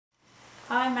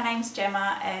Hi, my name's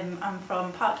Gemma. I'm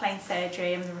from Park Lane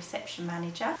Surgery. I'm the reception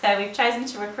manager. So we've chosen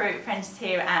to recruit apprentices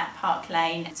here at Park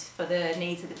Lane for the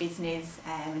needs of the business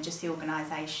and just the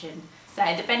organisation.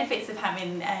 So the benefits of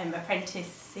having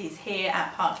apprentices here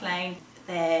at Park Lane,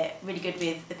 they're really good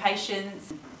with the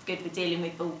patients, good with dealing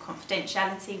with all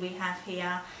confidentiality we have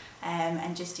here,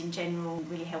 and just in general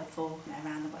really helpful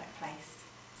around the workplace.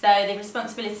 So the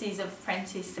responsibilities of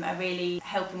apprentice are really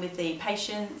helping with the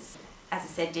patients, as I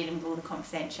said, dealing with all the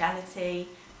confidentiality,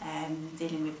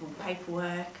 dealing with all the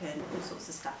paperwork and all sorts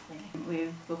of stuff really.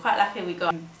 We're quite lucky we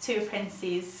got 2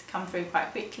 apprentices come through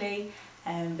quite quickly,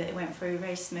 but it went through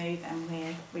very smooth and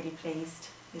we're really pleased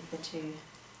with the 2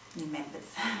 new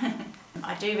members.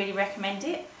 I do really recommend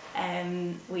it.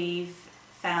 We've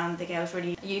found the girls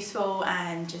really useful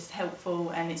and just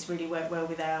helpful, and it's really worked well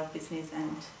with our business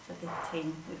and for the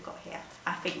team we've got here.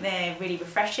 I think they're really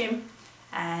refreshing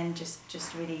and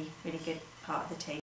just really good part of the team.